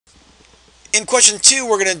In question 2,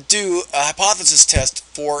 we're going to do a hypothesis test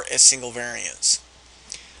for a single variance.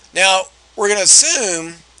 Now, we're going to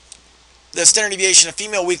assume the standard deviation of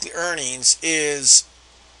female weekly earnings is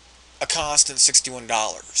a constant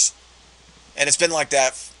 $61. And it's been like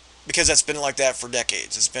that because that's been like that for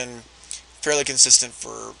decades. It's been fairly consistent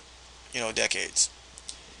for, decades.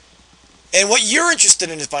 And what you're interested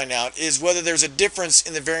in to find out is whether there's a difference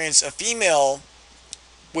in the variance of female,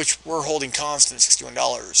 which we're holding constant at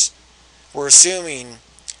 $61. We're assuming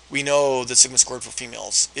we know the sigma squared for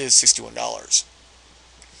females is $61.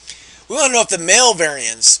 We want to know if the male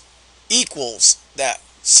variance equals that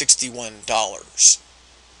 $61.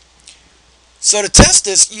 So to test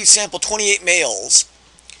this, you sample 28 males,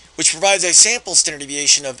 which provides a sample standard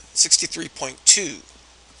deviation of 63.2.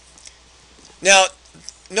 Now,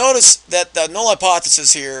 notice that the null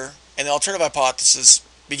hypothesis here and the alternative hypothesis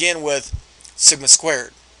begin with sigma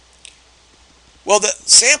squared. Well, the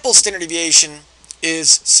sample standard deviation is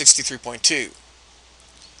 63.2.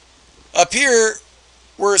 Up here,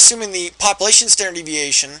 we're assuming the population standard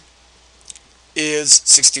deviation is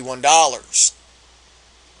 $61.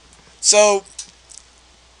 So,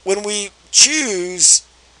 when we choose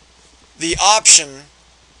the option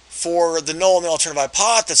for the null and the alternative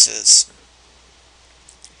hypothesis,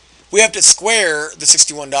 we have to square the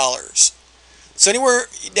 $61. So anywhere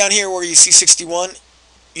down here where you see 61,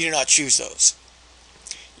 you do not choose those.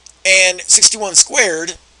 And 61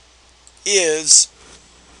 squared is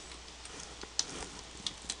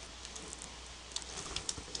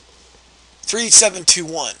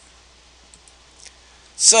 3721.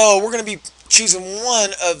 So we're going to be choosing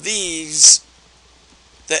one of these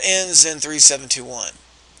that ends in 3721.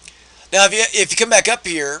 Now if you come back up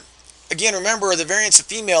here, again remember the variance of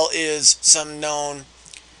female is some known,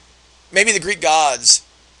 maybe the Greek gods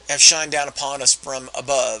have shined down upon us from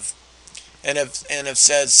above and have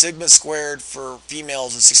said sigma squared for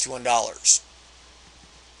females is $61.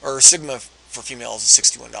 Or sigma for females is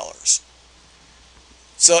 $61.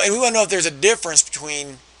 So, and we want to know if there's a difference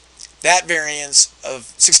between that variance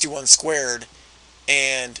of 61 squared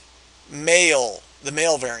and the male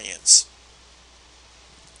variance.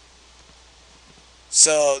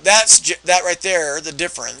 So that's that right there, the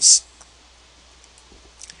difference.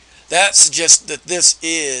 That suggests that this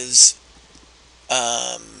is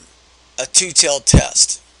a two-tailed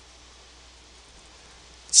test.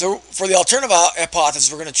 So for the alternative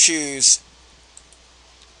hypothesis, we're going to choose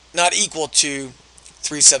not equal to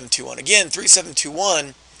 3721. Again,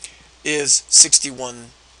 3721 is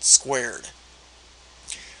 61 squared.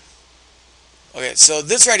 Okay, so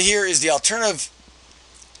this right here is the alternative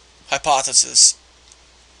hypothesis.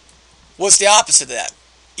 What's the opposite of that?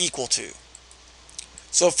 Equal to.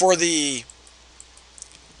 So for the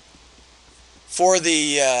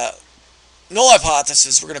null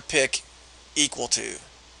hypothesis, we're going to pick equal to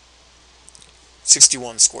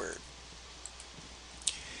 61 squared.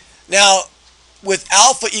 Now, with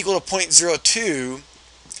alpha equal to 0.02,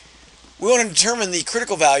 we want to determine the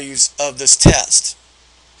critical values of this test.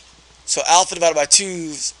 So alpha divided by 2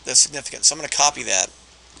 is the significance. So I'm going to copy that.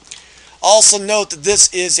 Also note that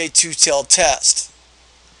this is a two-tailed test.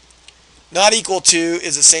 Not equal to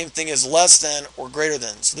is the same thing as less than or greater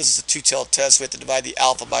than. So this is a two-tailed test. We have to divide the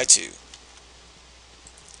alpha by 2.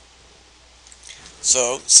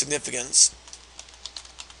 So significance.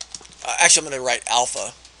 Actually, I'm going to write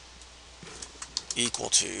alpha equal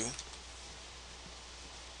to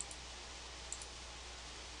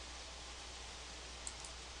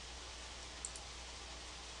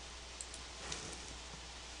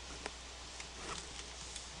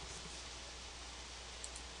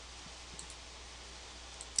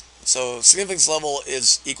so significance level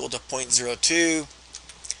is equal to 0.02.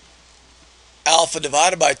 Alpha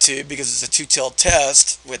divided by 2, because it's a two-tailed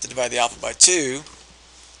test, we have to divide the alpha by 2.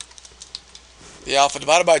 The alpha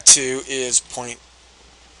divided by 2 is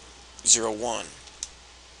 0.01.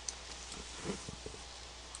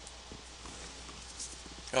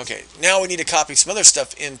 Okay, now we need to copy some other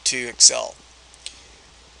stuff into Excel.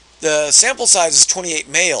 The sample size is 28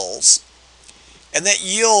 males, and that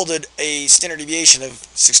yielded a standard deviation of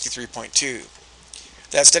 63.2.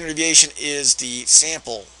 That standard deviation is the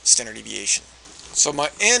sample standard deviation. So my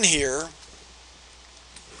n here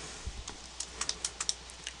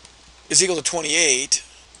is equal to 28.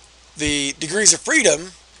 The degrees of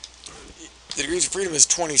freedom is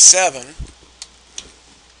 27.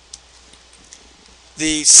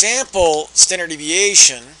 The sample standard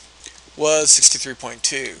deviation was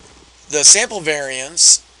 63.2. The sample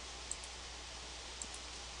variance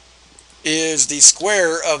is the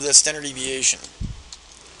square of the standard deviation.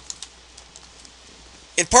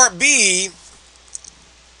 In part B,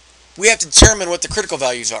 we have to determine what the critical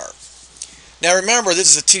values are. Now remember,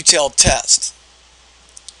 this is a two-tailed test.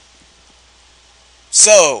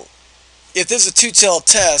 So, if this is a two-tailed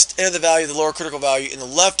test, enter the value of the lower critical value in the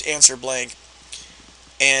left answer blank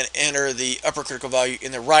and enter the upper critical value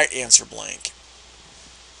in the right answer blank.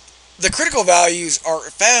 The critical values are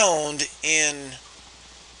found in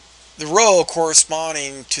the row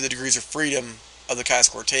corresponding to the degrees of freedom of the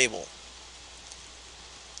chi-square table.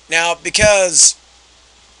 Now, because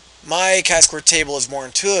my chi-square table is more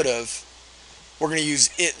intuitive, we're going to use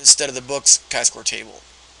it instead of the book's chi-square table.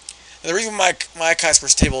 And the reason my chi-square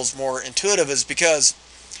table is more intuitive is because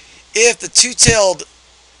if the two-tailed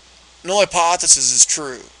null hypothesis is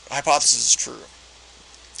true,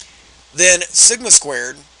 then sigma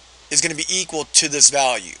squared is going to be equal to this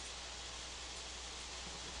value.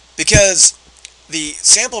 Because the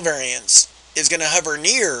sample variance is going to hover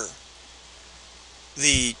near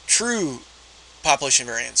the true population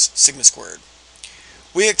variance, sigma squared.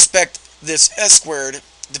 We expect this s squared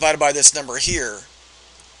divided by this number here,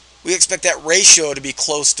 we expect that ratio to be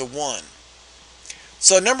close to 1.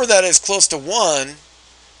 So a number that is close to 1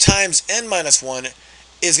 times n minus 1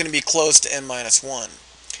 is going to be close to n minus 1.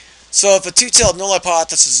 So if a two-tailed null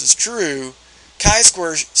hypothesis is true,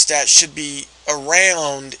 chi-square stat should be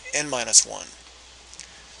around n minus 1.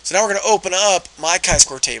 So now we're going to open up my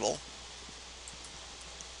chi-square table.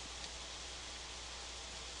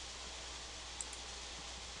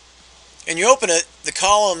 And you open it, the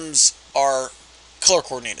columns are color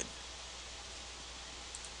coordinated.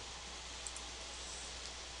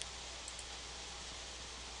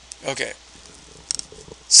 Okay.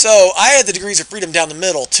 So I had the degrees of freedom down the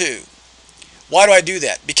middle too. Why do I do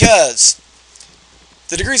that? Because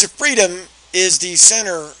the degrees of freedom is the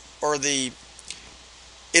center, or is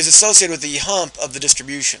associated with the hump of the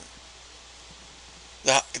distribution,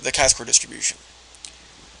 the chi-square distribution.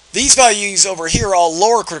 These values over here are all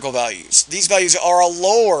lower critical values. These values are all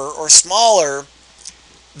lower or smaller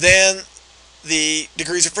than the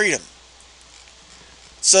degrees of freedom.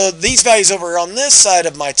 So these values over on this side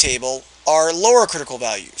of my table are lower critical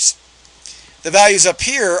values. The values up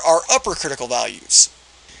here are upper critical values.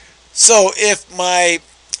 So if my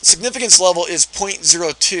significance level is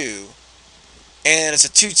 0.02 and it's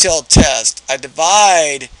a two-tailed test, I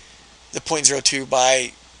divide the 0.02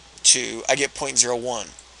 by 2, I get 0.01.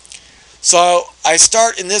 So I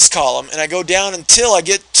start in this column and I go down until I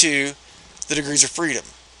get to the degrees of freedom,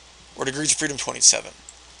 or degrees of freedom 27.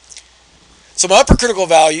 So my upper critical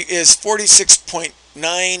value is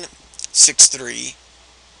 46.963,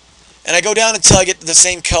 and I go down until I get to the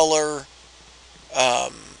same color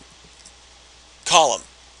column.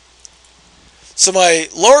 So my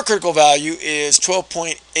lower critical value is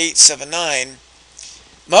 12.879.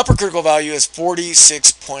 My upper critical value is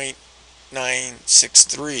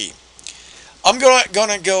 46.963. I'm going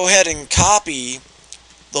to go ahead and copy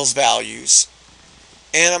those values,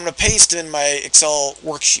 and I'm going to paste in my Excel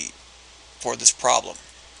worksheet for this problem.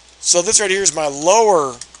 So this right here is my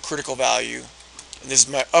lower critical value, and this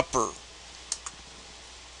is my upper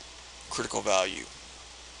critical value.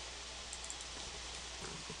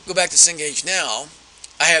 Go back to Cengage now.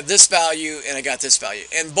 I have this value and I got this value,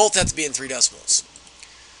 and both have to be in 3 decimals.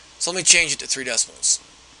 So let me change it to 3 decimals.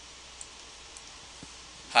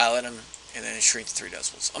 Highlight them and then shrink to 3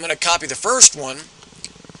 decimals. I'm going to copy the first one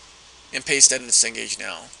and paste that into Cengage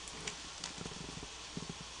now.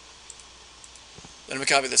 Then I'm going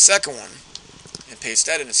to copy the second one and paste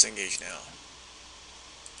that into Cengage now.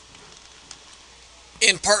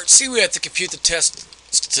 In part C, we have to compute the test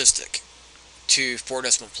statistic to 4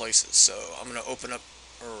 decimal places. So I'm going to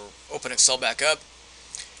open Excel back up.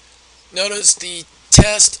 Notice the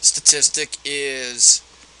test statistic is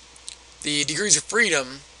the degrees of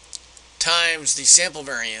freedom times the sample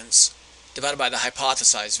variance divided by the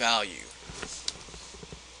hypothesized value.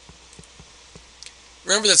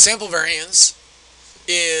 Remember that sample variance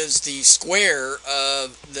is the square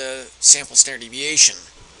of the sample standard deviation,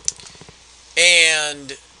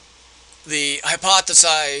 and the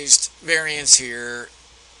hypothesized variance here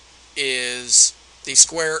is the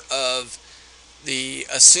square of the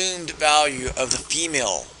assumed value of the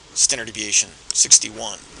female standard deviation,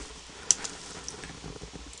 61.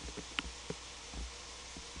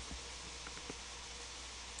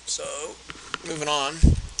 So, moving on,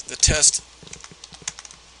 the test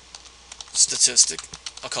statistic,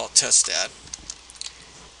 I'll call it test stat.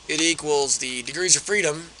 It equals the degrees of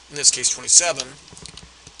freedom, in this case 27,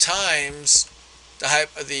 times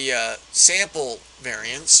the sample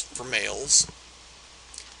variance for males,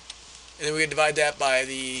 and then we divide that by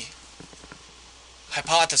the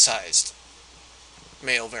hypothesized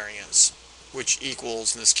male variance. which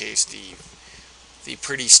equals, in this case, the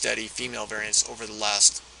pretty steady female variance over the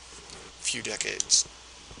last few decades.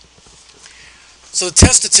 So the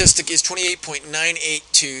test statistic is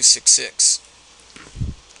 28.98266.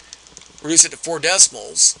 Reduce it to 4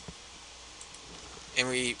 decimals, and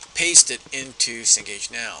we paste it into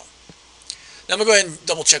Cengage Now. Now I'm going to go ahead and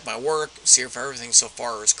double check my work, see if everything so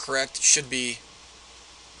far is correct. It should be,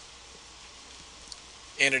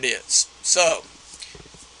 and it is. So,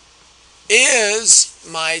 is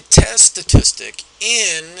my test statistic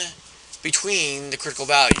in between the critical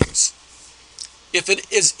values? If it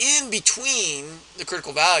is in between the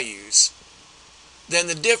critical values, then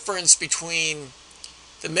the difference between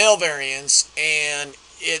the male variance and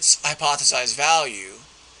its hypothesized value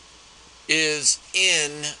is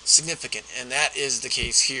insignificant, and that is the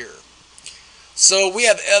case here. So we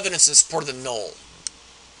have evidence in support of the null.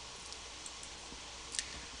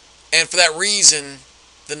 And for that reason,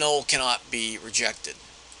 the null cannot be rejected.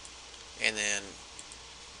 And then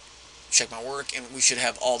check my work, and we should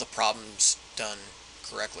have all the problems done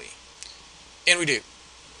correctly. And we do.